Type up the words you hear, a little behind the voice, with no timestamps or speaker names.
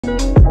By the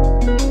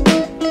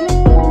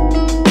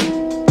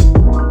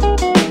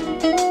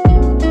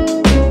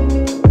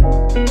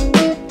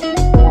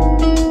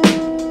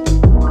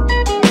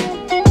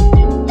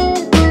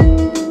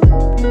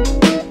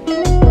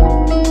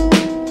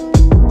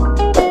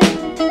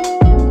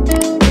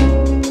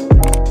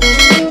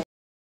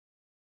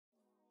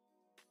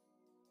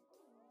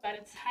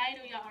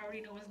title, y'all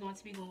already know what's going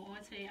to be going on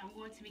today. I'm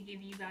going to be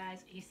giving you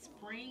guys a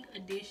spring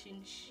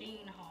edition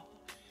Shein haul.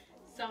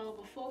 So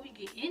before we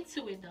get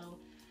into it though,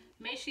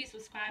 make sure you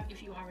subscribe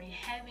if you already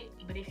have it.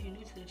 But if you're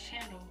new to the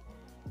channel,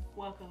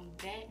 welcome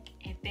back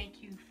and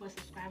thank you for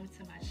subscribing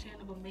to my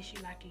channel. But make sure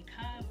you like and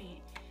comment,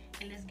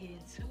 and let's get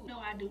into it. You know,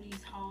 I do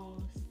these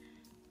hauls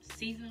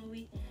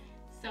seasonally.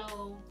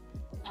 So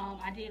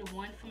I did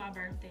one for my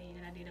birthday,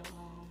 and I did a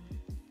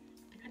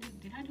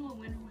did I do a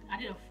winter one? I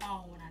did a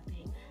fall one, I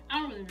think. I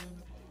don't really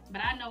remember,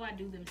 but I know I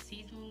do them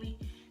seasonally.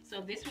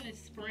 So this one is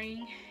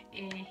spring,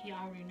 and you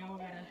already know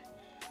I gotta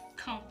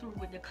come through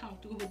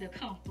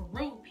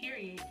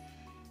period.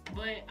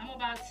 But I'm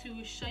about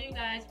to show you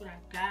guys what I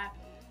got.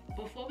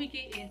 Before we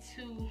get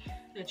into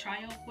the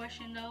try-on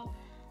portion though,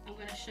 I'm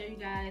gonna show you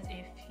guys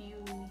a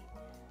few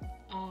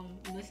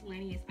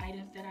miscellaneous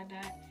items that I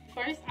got.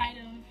 First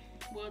item,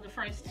 well, the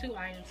first two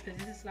items, because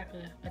this is like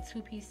a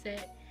two-piece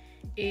set,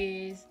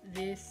 is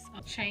this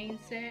chain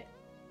set.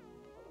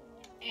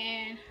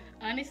 And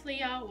honestly,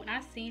 y'all, when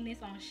I seen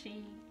this on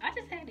Shein, I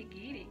just had to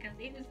get it because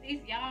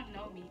it's y'all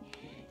know me,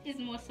 it's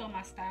more so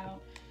my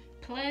style.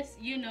 Plus,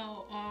 you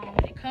know,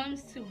 when it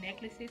comes to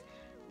necklaces,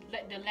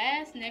 the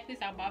last necklace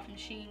I bought from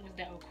Shein was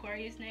that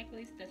Aquarius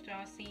necklace that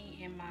y'all seen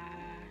in my,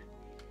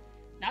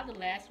 not the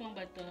last one,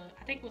 but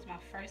I think it was my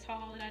first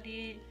haul that I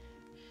did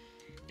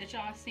that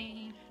y'all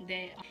seen.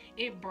 That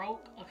it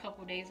broke a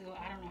couple days ago.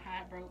 I don't know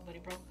how it broke, but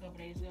it broke a couple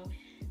days ago.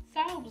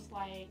 So I was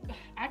like,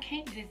 I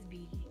can't just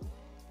be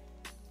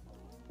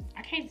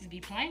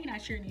playing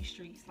out here in these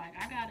streets. Like,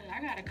 I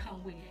gotta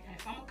come with it.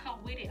 If I'm gonna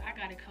come with it, I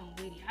gotta come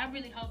with it. I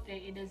really hope that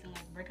it doesn't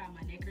like break out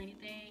my neck or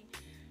anything.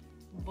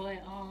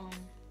 But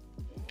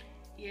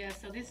yeah,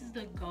 so this is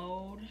the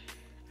gold.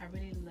 I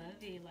really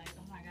love it. Like,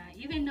 oh my god,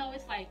 even though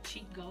it's like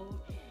cheap gold,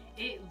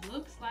 it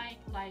looks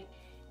like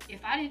if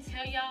I didn't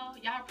tell y'all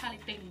probably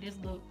think this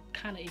look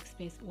kind of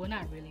expensive. Well,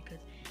 not really,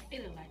 because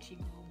it look like cheap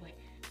gold, but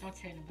don't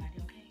tell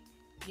anybody, okay?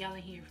 Y'all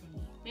ain't hear from me.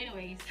 But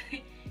anyways,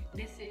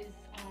 this is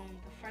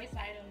the first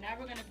item. Now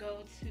we're gonna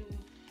go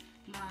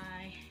to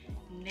my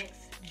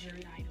next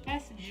jewelry item.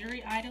 Last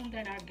jewelry item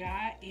that I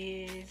got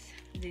is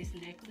this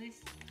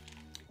necklace,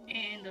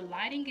 and the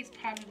lighting is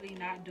probably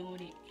not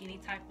doing it any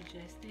type of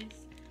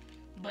justice.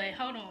 But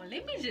hold on,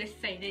 let me just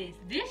say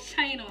this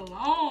chain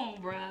alone,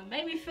 bruh,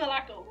 made me feel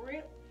like a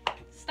real.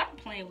 Stop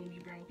playing with me,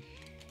 bro.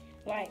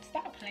 Like,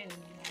 stop playing with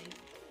me, like,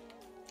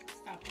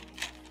 stop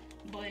playing.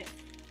 But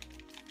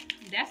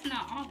that's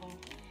not all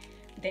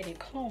that it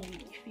comes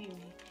with, you feel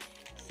me?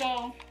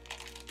 So,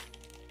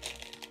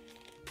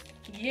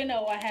 you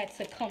know, I had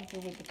to come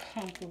through with the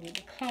come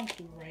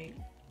through, right?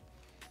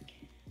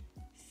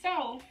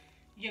 So,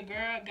 your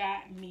girl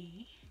got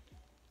me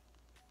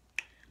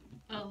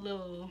a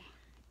little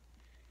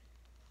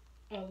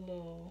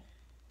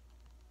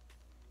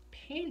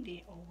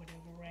pendant or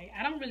whatever, right?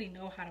 I don't really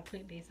know how to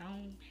put this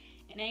on,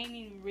 and I ain't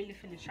even really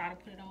finna try to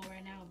put it on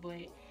right now,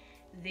 but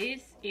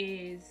this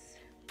is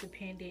the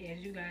pendant, as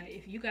you guys,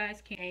 if you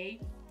guys can,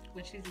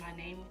 which is my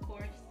name, of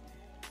course.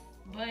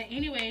 But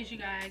anyways, you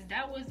guys,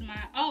 that was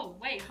my, oh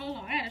wait, hold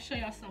on, I gotta show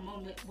y'all some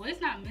more. Well,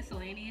 it's not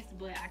miscellaneous,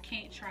 but I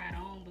can't try it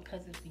on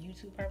because of the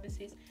YouTube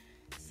purposes.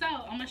 So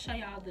I'm gonna show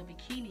y'all the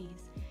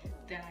bikinis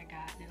that I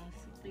got that I'm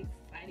super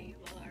excited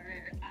for.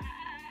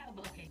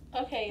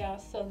 Okay, y'all,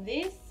 so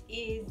this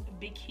is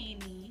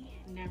bikini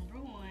number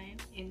one,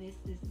 and this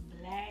is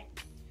black,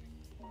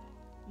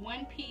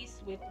 one piece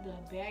with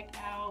the back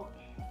out,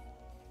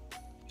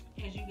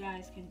 as you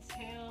guys can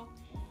tell.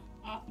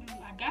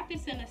 I got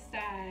this in a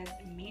size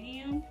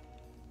medium,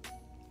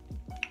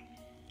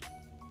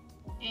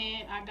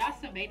 and I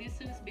got some bathing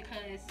suits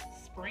because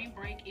spring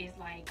break is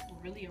like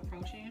really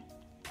approaching,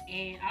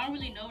 and I don't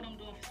really know what I'm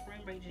doing for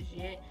spring break just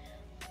yet,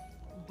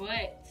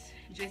 but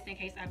just in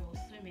case I go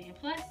swimming. And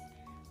plus,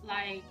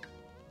 like,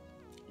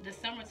 the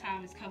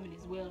summertime is coming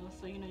as well,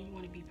 so you know you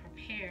want to be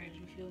prepared,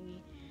 you feel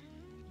me?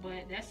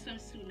 But that's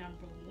swimsuit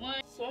number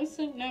one.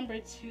 Swimsuit number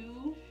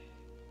two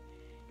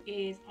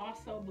is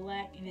also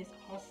black, and it's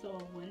also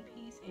a one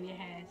piece, and it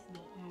has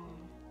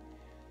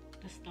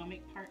the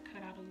stomach part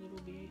cut out a little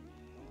bit,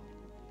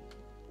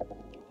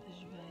 as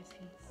you guys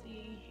can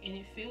see, and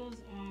it feels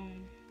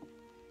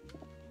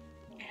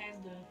it has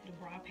the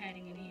bra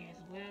padding in here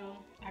as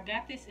well. I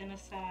got this in a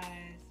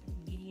size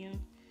medium.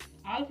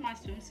 All of my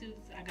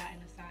swimsuits I got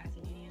in a size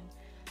medium.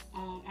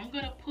 I'm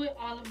gonna put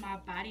all of my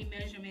body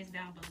measurements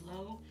down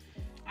below.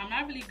 I'm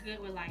not really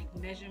good with like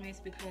measurements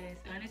because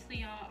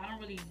honestly, y'all, I don't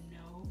really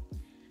know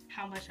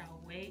how much I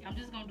weigh. I'm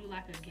just gonna do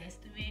like a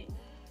guesstimate,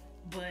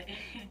 but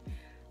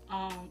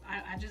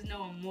I just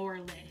know I'm more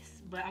or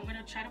less. But I'm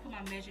gonna try to put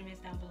my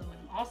measurements down below,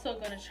 and I'm also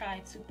gonna try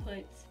to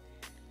put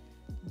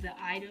the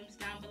items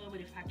down below.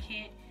 But if I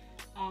can't,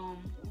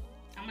 I'm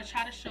gonna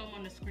try to show them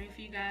on the screen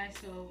for you guys,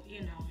 so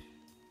you know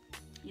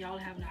y'all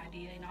have an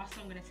idea. And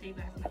also I'm gonna tell you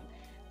guys like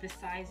the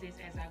sizes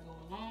as I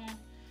go along.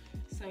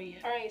 So yeah.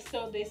 All right,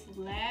 so this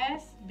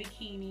last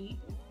bikini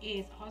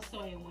is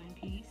also a one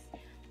piece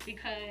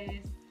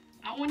because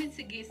I wanted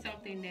to get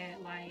something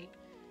that like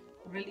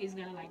really is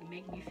gonna like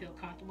make me feel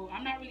comfortable.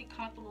 I'm not really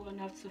comfortable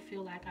enough to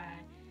feel like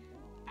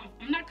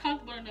I'm not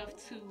comfortable enough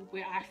to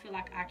where I feel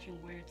like I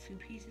can wear two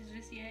pieces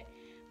just yet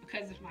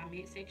because of my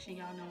midsection.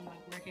 Y'all know I'm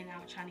like working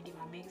out, trying to get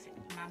my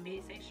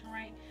midsection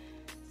right.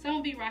 So I'm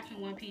gonna be rocking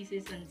one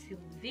pieces until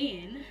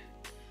then.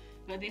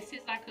 But this is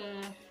like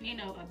a, you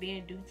know, a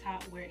bandeau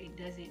top where it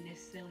doesn't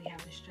necessarily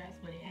have the straps,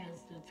 but it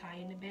has the tie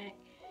in the back.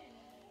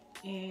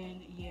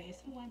 And yeah, it's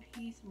a one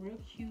piece, real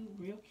cute,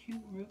 real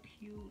cute, real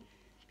cute.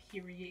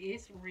 Period.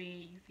 It's red,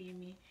 you feel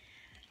me?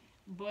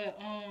 But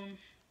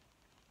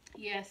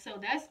yeah, so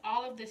that's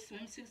all of the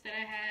swimsuits that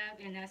I have,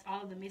 and that's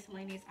all of the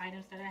miscellaneous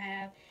items that I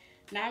have.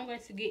 Now I'm going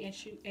to get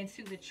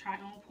into the try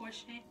on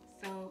portion,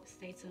 so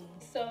stay tuned.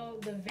 So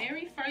the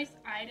very first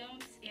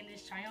items in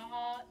this try on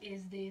haul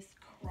is this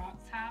crop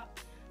top,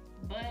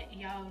 but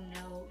y'all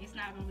know it's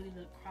not gonna really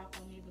look crop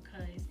on me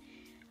because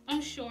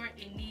I'm short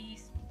and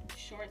these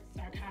shorts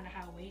are kind of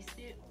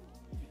high-waisted.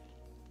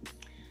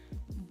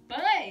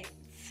 But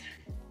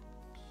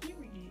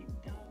period,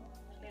 don't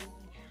play with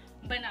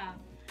me. But nah,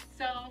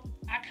 so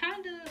I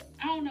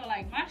don't know,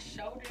 like my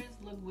shoulders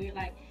look weird.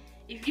 Like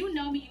if you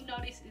know me, you know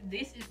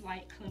this is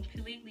like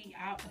completely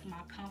out of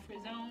my comfort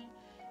zone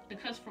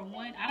because for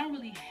one, I don't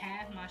really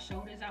have my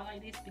shoulders out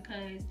like this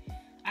because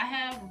I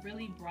have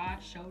really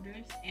broad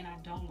shoulders and I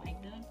don't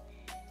like them.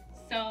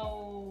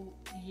 So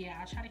yeah,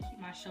 I try to keep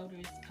my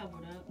shoulders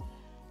covered up.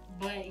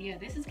 But yeah,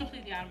 this is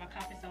completely out of my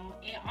comfort zone.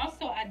 And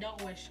also I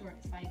don't wear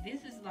shorts. Like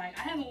this is like,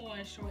 I haven't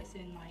worn shorts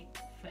in like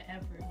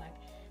forever. Like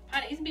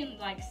probably it's been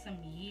like some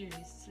years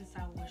since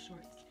I wore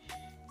shorts.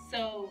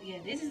 So yeah,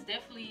 this is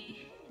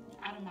definitely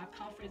out of my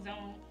comfort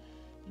zone.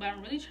 But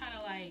I'm really trying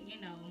to like,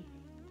 you know,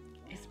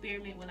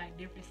 experiment with like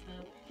different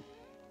stuff.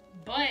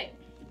 But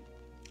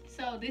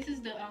so this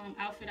is the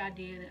outfit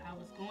idea that I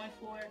was going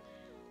for.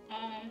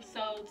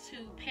 So to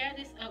pair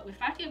this up,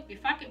 if I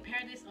could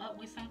pair this up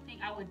with something,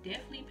 I would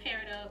definitely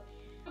pair it up.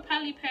 I would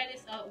probably pair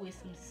this up with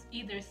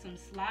either some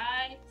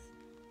slides,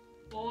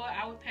 or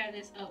I would pair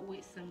this up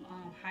with some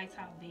high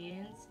top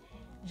Vans,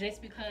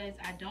 just because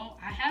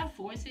I have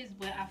forces,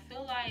 but I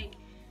feel like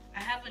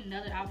I have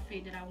another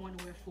outfit that I want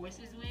to wear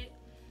forces with.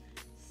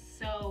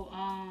 So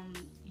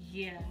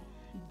yeah,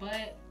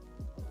 but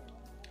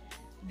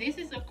this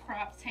is a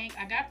crop tank.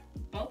 I got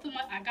both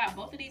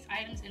of these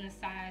items in a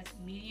size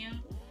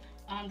medium.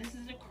 This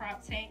is a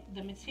crop tank.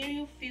 The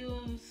material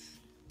feels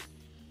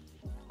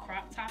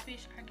crop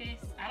topish, I guess.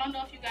 I don't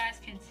know if you guys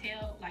can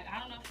tell. Like I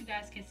don't know if you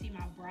guys can see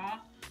my bra,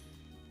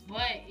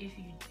 but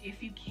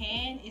if you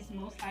can, it's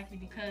most likely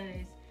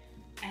because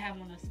I have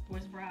on a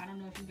sports bra. I don't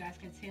know if you guys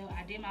can tell.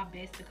 I did my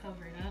best to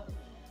cover it up,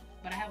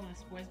 but I have on a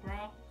sports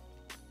bra,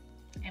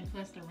 and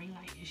plus the ring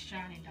light is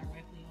shining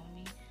directly on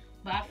me.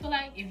 But I feel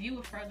like if you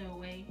were further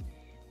away,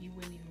 you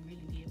wouldn't even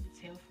really be able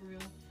to tell for real.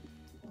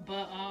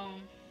 But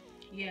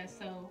yeah,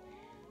 so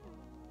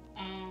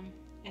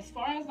as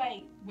far as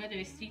like whether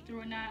it's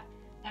see-through or not,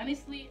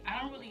 honestly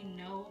I don't really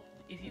know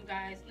if you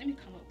guys, let me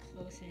come up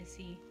close and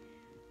see.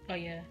 Oh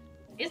yeah,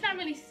 it's not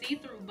really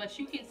see-through, but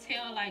you can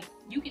tell, like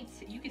you can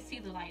see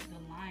the like the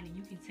line, and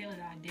you can tell that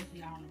I definitely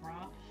got on the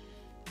bra,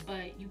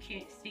 but you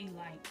can't see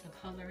like the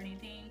color or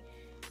anything,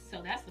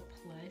 so that's a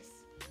plus.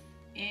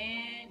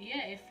 And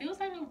yeah, it feels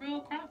like a real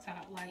crop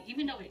top, like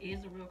even though it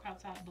is a real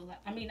crop top, but like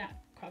I mean not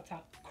crop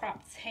top,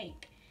 crop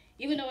tank.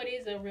 Even though it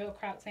is a real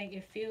crop tank,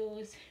 it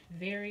feels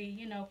very,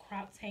 you know,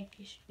 crop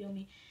tankish, feel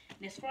me?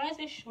 And as far as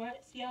the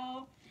shorts,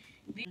 y'all,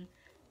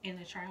 in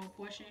the try on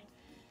portion,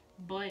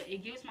 but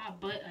it gives my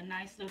butt a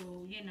nice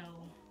little, you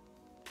know,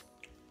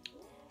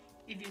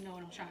 if you know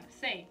what I'm trying to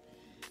say.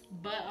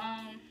 But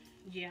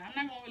yeah, I'm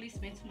not gonna really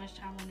spend too much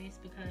time on this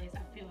because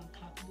I feel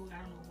uncomfortable. I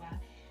don't know why.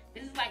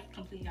 This is like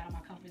completely out of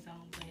my comfort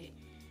zone, but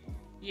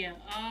yeah,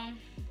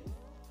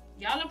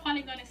 y'all are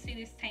probably gonna see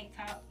this tank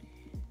top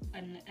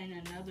in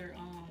another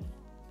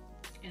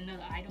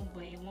item,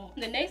 but it won't.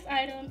 The next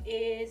item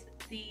is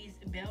these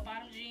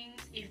bell-bottom jeans.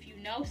 If you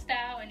know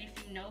style and if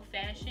you know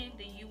fashion,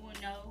 then you will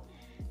know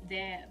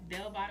that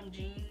bell-bottom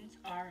jeans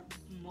are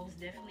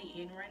most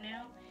definitely in right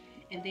now,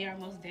 and they are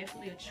most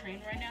definitely a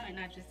trend right now, and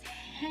I just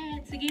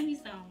had to give me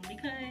some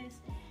because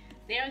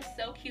they are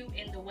so cute,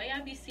 and the way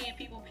I be seeing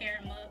people pair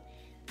them up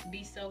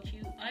be so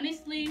cute.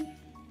 Honestly,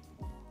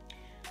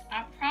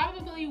 I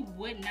probably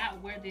would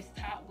not wear this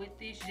top with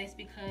this just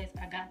because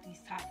I got these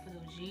tops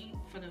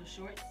for those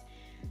shorts.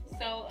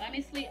 So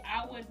honestly,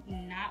 I would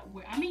not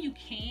wear, I mean you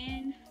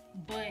can,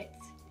 but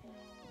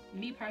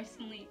me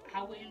personally,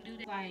 I wouldn't do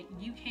that. Like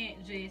you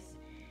can't just,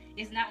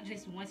 it's not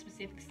just one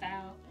specific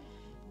style.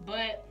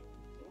 But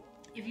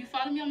if you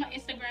follow me on my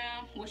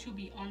Instagram, which will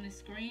be on the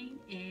screen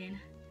and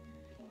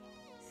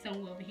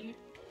somewhere over here,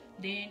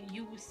 then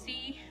you will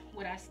see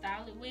what I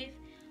style it with.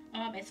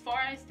 As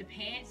far as the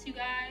pants, you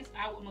guys,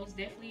 I would most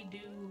definitely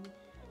do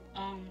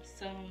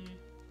some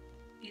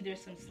either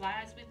some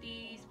slides with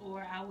these,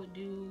 or I would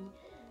do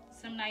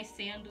some nice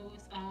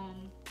sandals.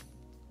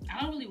 I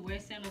don't really wear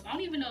sandals. I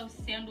don't even know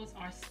if sandals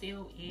are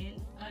still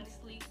in,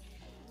 honestly.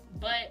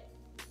 But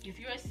if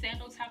you're a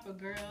sandal type of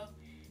girl,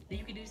 then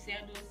you can do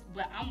sandals.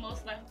 But I'm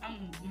most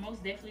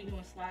definitely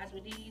doing slides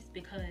with these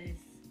because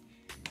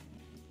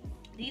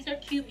these are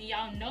cute, and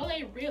y'all know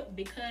they rip,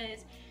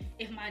 because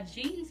if my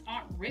jeans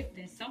aren't ripped,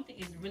 then something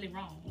is really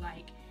wrong.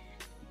 Like,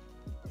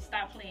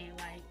 stop playing.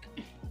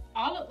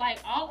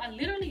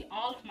 Literally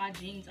all of my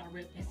jeans are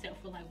ripped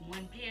except for like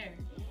one pair,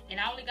 and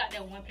I only got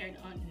that one pair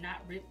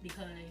not ripped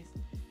because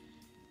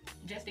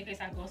just in case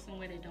I go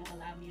somewhere that don't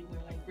allow me to wear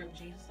like ripped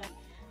jeans or something,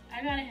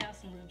 I gotta have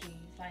some ripped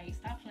jeans. Like,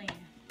 stop playing.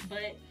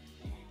 But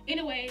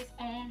anyways,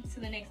 on to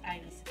the next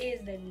item. This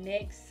is the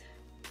next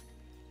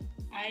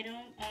item,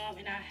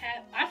 and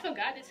I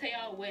forgot to tell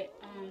y'all what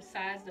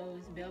size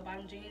those bell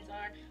bottom jeans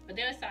are, but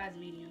they're a size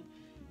medium.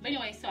 But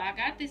anyway, so I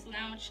got this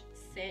lounge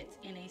set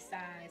in a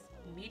size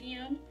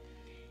medium,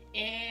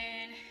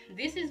 and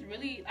this is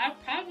really, I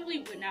probably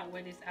would not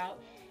wear this out.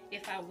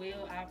 If I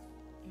will, I'll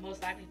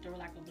most likely throw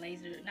like a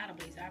blazer, not a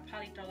blazer, I'll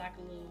probably throw like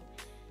a little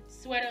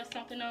sweater or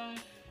something on.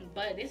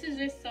 But this is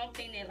just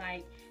something that,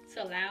 like,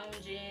 to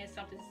lounge in,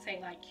 something to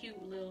take like cute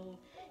little,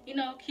 you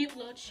know, cute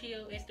little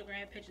chill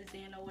Instagram pictures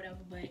in or whatever.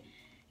 But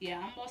yeah,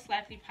 I'm most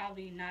likely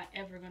probably not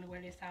ever gonna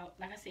wear this out.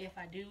 Like I said, if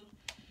I do,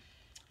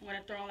 I'm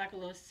gonna throw on like a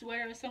little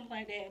sweater or something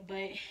like that.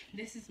 But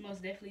this is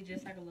most definitely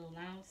just like a little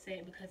lounge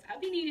set, because I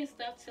be needing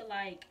stuff to,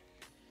 like,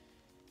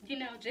 you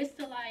know, just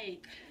to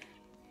like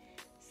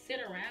sit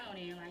around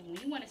in. Like, when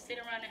you want to sit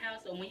around the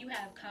house, or when you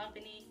have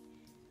company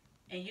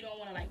and you don't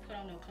want to like put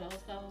on no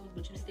clothes,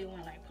 but you still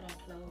want to like put on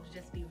clothes,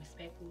 just be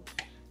respectful.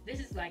 This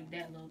is like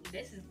that look.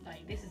 This is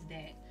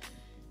that.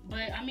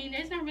 But I mean,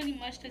 there's not really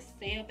much to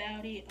say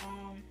about it.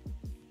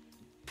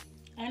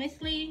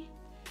 Honestly,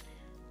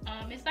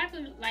 it's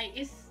like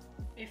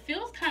it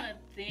feels kind of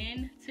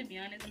thin, to be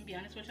honest. I'm gonna be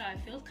honest with y'all. It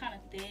feels kind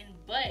of thin,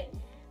 but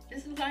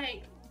this is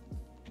like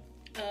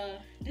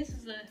this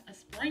is a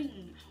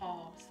spring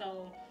haul.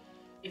 So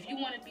if you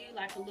want to be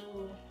like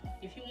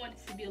if you want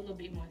it to be a little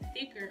bit more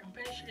thicker, I'm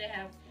pretty sure they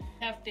have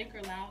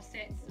thicker lounge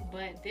sets.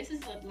 But this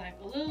is like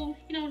a little,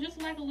 you know,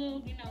 just like a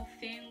little, you know,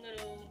 thin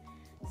little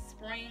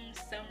spring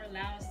summer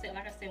lounge set.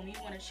 Like I said, when you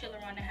want to chill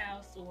around the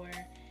house, or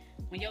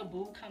when your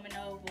boo coming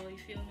over, you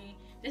feel me?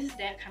 This is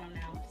that kind of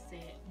lounge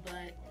set.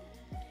 But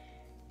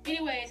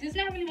anyways, there's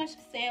not really much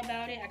to say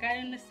about it. I got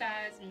it in the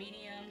size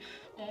medium.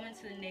 On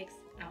to the next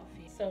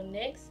outfit. So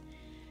next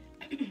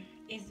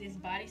is this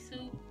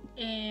bodysuit,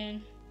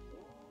 and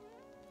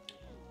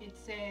it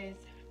says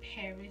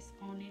Paris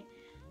on it.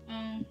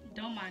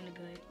 Don't mind the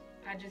gut.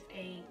 I just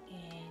ate,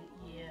 and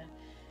yeah.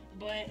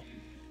 But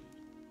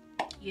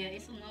yeah,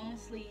 it's a long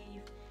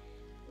sleeve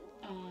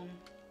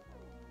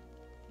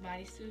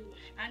bodysuit.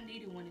 I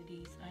needed one of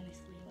these,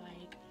 honestly.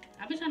 Like,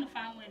 I've been trying to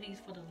find one of these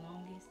for the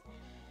longest.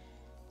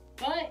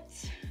 But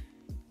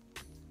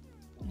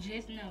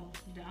just know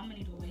that I'm gonna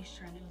need a waist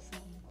trainer or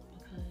something,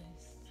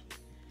 because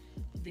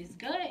this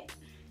gut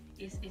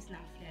is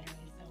not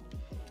flattering. So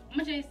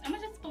I'm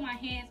gonna just put my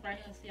hands right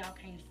here so y'all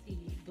can't see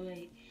it.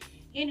 But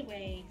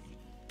anyways,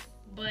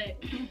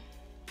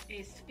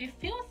 it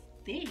feels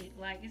thick.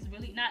 Like, it's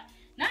really not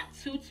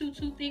too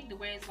thick the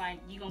way it's like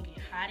you gonna get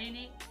hot in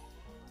it.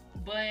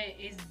 But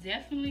it's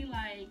definitely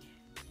like,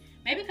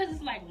 maybe because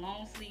it's like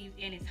long sleeve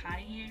and it's hot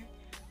in here,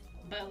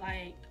 but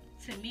like,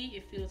 to me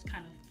it feels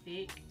kind of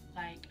thick.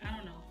 Like, I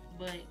don't know.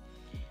 But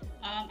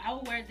I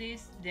would wear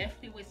this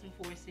definitely with some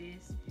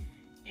forces,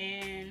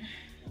 and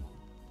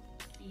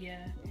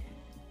yeah.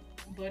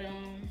 But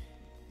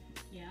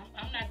yeah,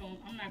 I'm not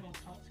gonna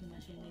talk too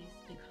much in this,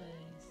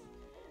 because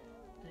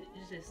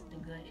it's just, the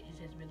gut is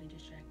just really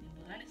distracting.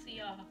 But honestly,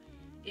 y'all,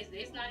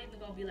 it's not even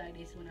gonna be like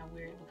this when I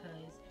wear it,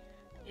 because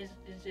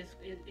it's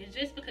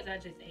just because I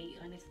just ate,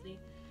 honestly.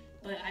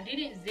 But I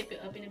didn't zip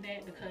it up in the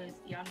back because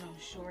y'all know I'm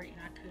short and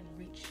I couldn't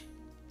reach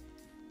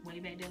way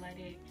back there like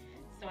that.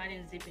 So I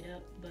didn't zip it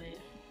up, but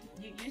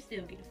you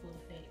still get the full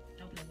effect.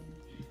 Don't play with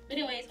me. But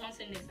anyways, on to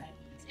the next item.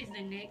 This is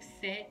the next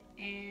set,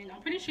 and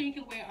I'm pretty sure you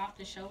can wear it off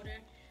the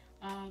shoulder.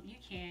 You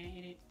can,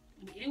 and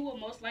it will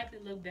most likely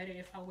look better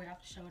if I wear it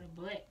off the shoulder,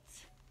 but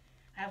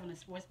I have on a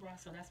sports bra,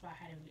 so that's why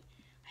I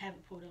have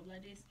it pulled up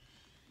like this.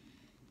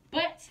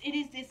 But it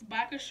is this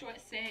biker short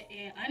set,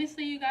 and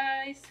honestly, you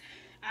guys,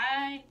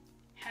 I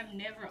have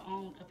never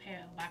owned a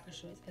pair of biker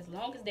shorts. As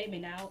long as they've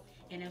been out,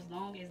 and as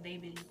long as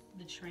they've been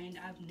the trend,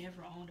 I've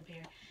never owned a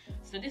pair.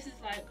 So this is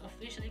like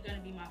officially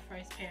gonna be my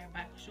first pair of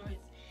biker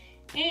shorts,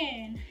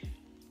 and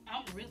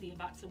I'm really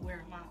about to wear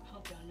them out.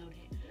 Hope y'all know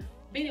that.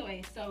 But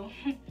anyway, so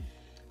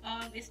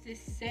it's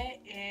this set,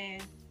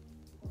 and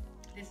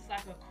this is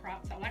like a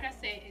crop top. Like I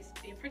said,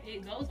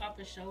 it goes off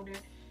the shoulder,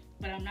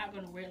 but I'm not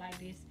gonna wear it like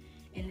this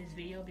in this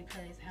video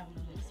because I have a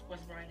little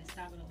sports bra and it's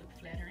not gonna look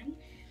flattering.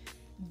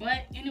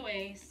 But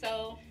anyway,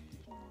 so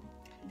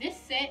this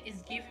set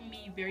is giving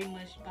me very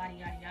much body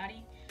yaddy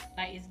yaddy.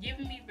 Like, it's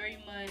giving me very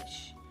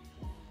much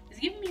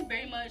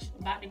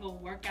about to go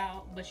work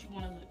out, but you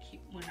want to look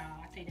cute. Well, no,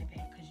 I take that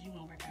back, because you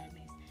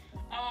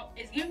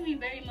it's giving me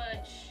very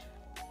much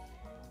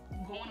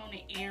going on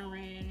an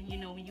errand, you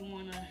know, when you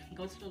want to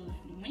go to the,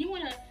 when you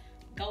want to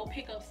go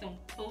pick up some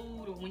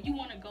food, or when you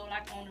want to go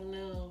like on a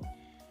little,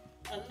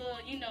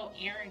 you know,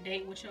 errand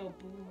date with your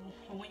boo,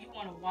 or when you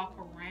want to walk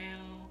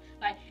around.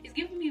 Like, it's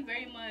giving me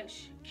very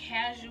much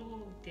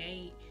casual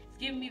date. It's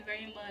giving me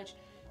very much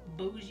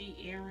bougie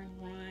errand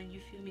run, you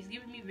feel me? It's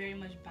giving me very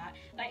much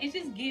like, it's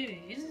just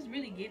giving. It's just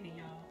really giving,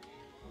 y'all.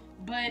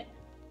 But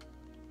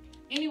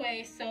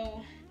anyway,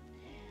 so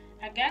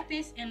I got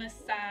this in a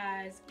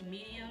size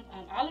medium.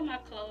 All of my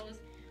clothes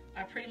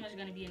are pretty much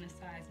gonna be in a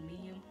size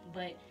medium,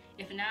 but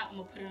if not, I'm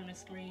gonna put it on the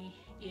screen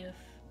if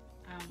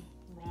I'm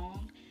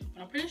wrong.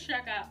 But I'm pretty sure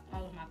I got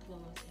all of my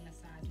clothes in a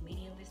size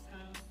medium this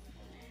time,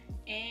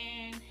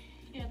 and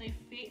yeah, they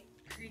fit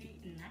pretty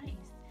nice.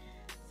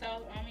 So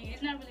I mean,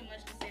 it's not really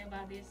much to say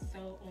about this.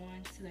 So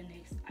on to the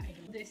next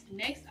item. This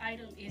next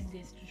item is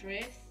this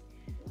dress.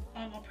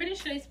 I'm pretty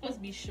sure it's supposed to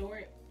be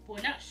short.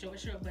 Well, not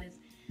short, but it's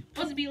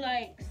supposed to be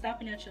like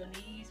stopping at your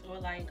knees, or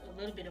like a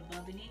little bit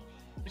above the knee,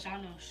 which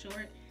I know is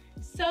short.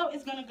 So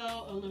it's gonna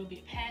go a little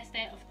bit past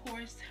that, of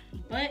course,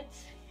 but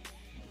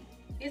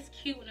it's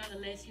cute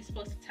nonetheless. You're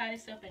supposed to tie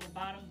this up at the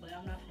bottom, but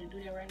I'm not gonna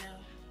do that right now.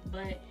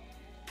 But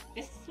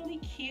it's really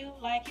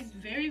cute. Like, it's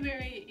very,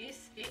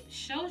 it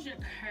shows your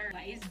curve.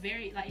 Like, it's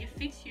very, like, it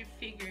fits your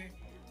figure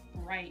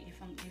right, if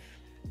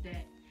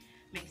that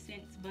makes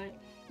sense. But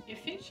it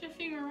fits your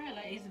figure right.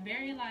 Like, it's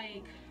very,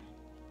 like,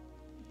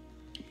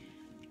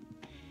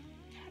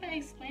 how do I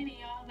explain it,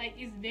 y'all? Like,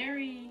 it's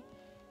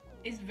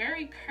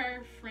very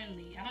curve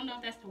friendly. I don't know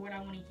if that's the word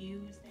I want to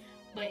use,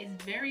 but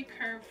it's very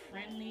curve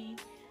friendly.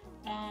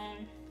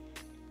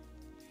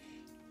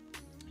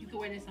 You can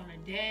wear this on a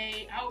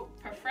date.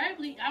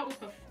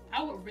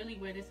 I would really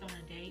wear this on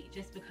a date,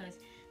 just because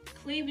the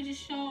cleavage is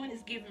showing.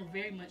 It's giving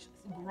very much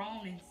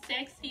grown and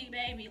sexy,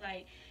 baby.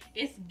 Like,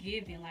 it's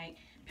giving. Like,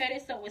 pair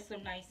this up with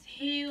some nice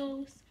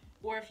heels,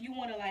 or if you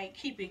want to like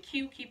keep it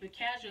cute, keep it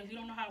casual. If you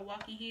don't know how to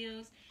walk in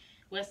heels,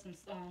 wear some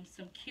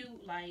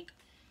cute like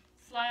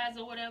slides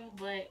or whatever.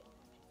 But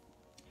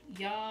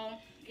y'all,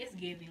 it's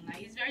giving.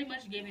 Like, it's very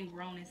much giving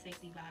grown and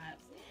sexy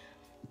vibes.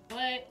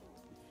 But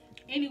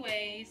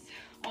anyways,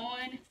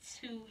 on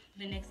to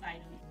the next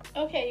item.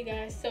 Okay, you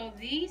guys, so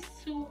these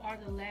two are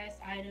the last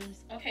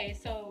items. Okay,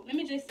 so let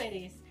me just say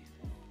this.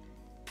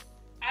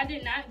 I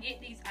did not get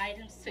these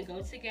items to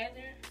go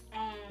together.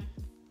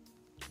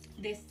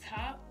 This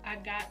top I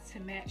got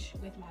to match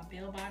with my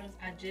bell bottoms.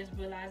 I just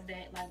realized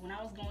that, like, when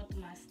I was going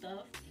through my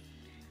stuff,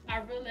 I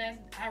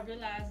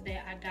realized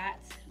that I got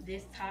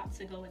this top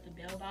to go with the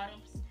bell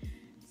bottoms.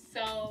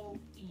 So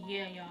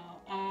yeah,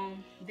 y'all,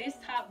 this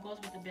top goes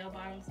with the bell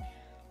bottoms,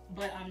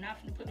 but I'm not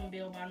gonna put them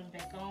bell bottoms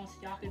back on, so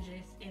y'all can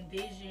just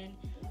envision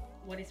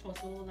what it's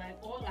supposed to look like.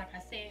 Or like I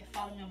said,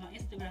 follow me on my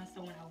Instagram,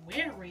 so when I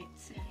wear it,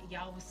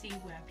 y'all will see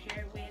what I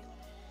pair it with.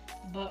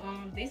 But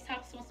this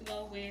top is supposed to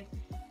go with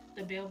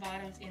the bell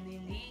bottoms, and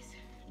then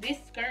this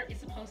skirt is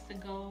supposed to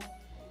go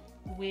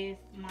with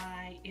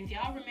my, if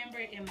y'all remember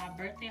in my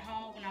birthday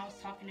haul when I was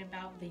talking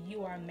about the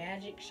You Are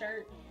Magic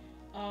shirt,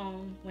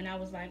 when I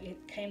was like, it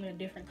came in a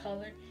different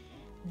color.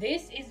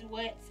 This is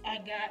what I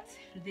got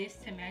this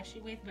to match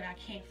it with, but I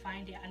can't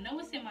find it. I know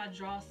it's in my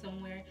drawer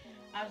somewhere.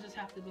 I'll just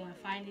have to go and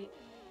find it.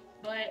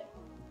 But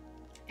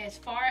as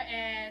far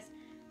as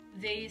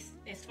the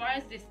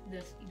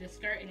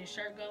skirt and the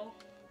shirt go,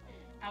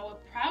 I would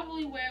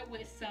probably wear it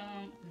with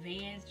some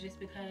Vans, just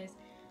because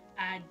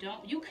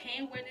you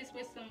can wear this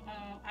with some,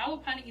 I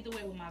would probably either wear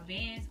it with my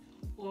Vans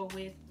or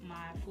with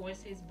my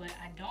forces, but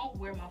I don't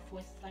wear my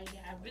forces like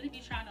that. I really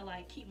be trying to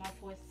like keep my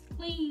forces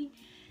clean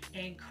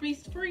and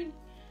crease free.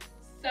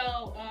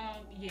 So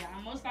yeah,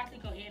 I'm most likely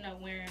gonna end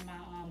up wearing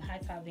my high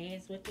top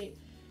Vans with it.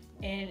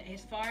 And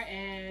as far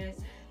as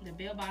the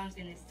bell bottoms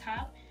in this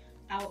top,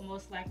 I would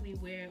most likely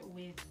wear it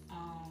with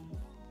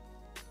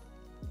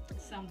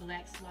some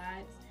black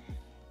slides.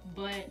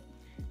 But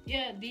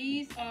yeah,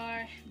 these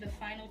are the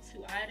final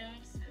two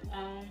items.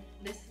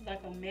 This is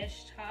like a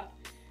mesh top.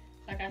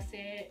 Like I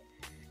said,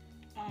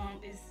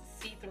 it's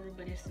see-through,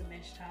 but it's a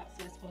mesh top,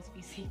 so it's supposed to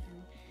be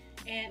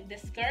see-through. And the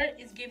skirt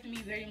is giving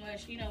me very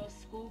much, you know,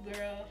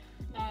 schoolgirl.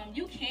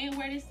 You can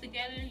wear this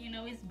together, you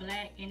know, it's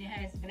black and it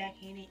has black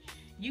in it.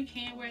 You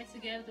can wear it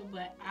together,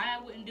 but I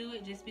wouldn't do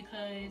it, just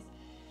because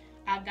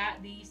I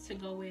got these to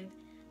go with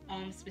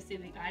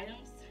specific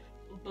items.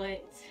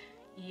 But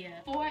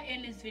yeah, before I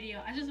end this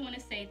video, I just want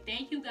to say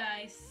thank you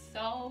guys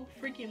so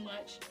freaking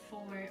much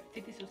for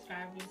 50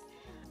 subscribers.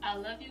 I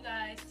love you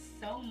guys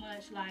so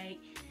much. Like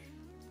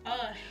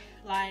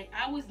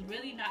I was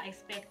really not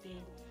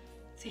expecting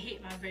to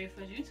hit my very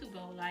first YouTube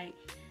goal. Like,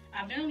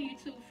 I've been on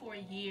YouTube for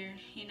a year.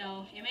 You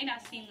know, it may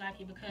not seem like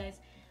it because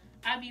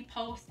I be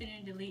posting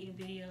and deleting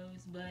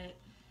videos, but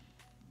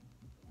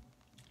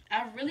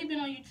I've really been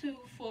on YouTube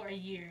for a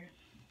year.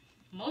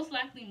 Most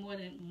likely more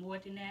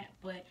than that,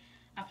 but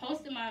I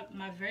posted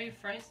my very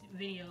first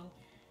video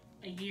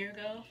a year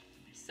ago.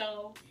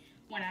 So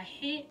when I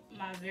hit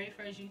my very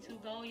first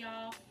YouTube goal,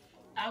 y'all,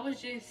 I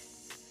was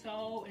just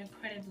so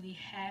incredibly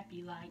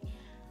happy. Like,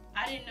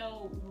 I didn't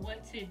know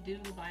what to do.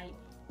 Like,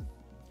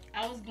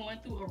 I was going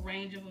through a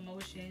range of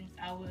emotions.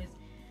 I was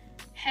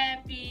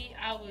happy,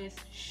 I was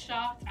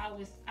shocked, I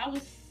was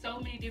so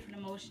many different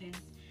emotions.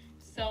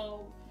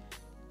 So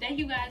thank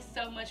you guys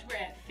so much. We're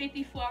at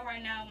 54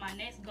 right now. My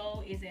next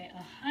goal is at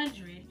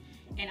 100,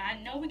 and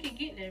I know we can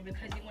get there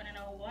because you want to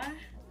know why?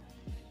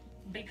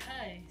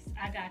 Because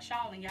I got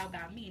y'all and y'all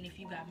got me, and if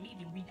you got me,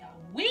 then we got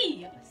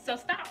we. So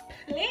stop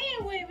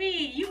playing with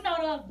me. You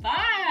know the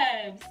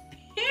vibes.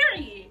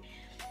 Period.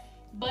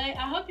 But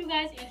I hope you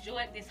guys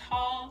enjoyed this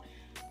haul.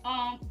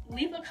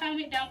 Leave a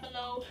comment down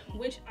below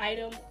which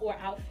item or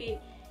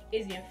outfit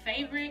is your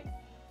favorite.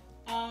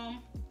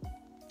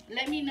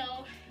 Let me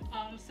know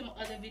some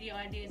other video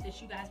ideas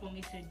that you guys want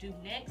me to do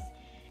next,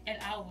 and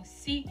I will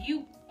see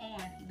you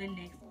on the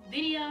next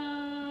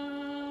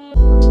video.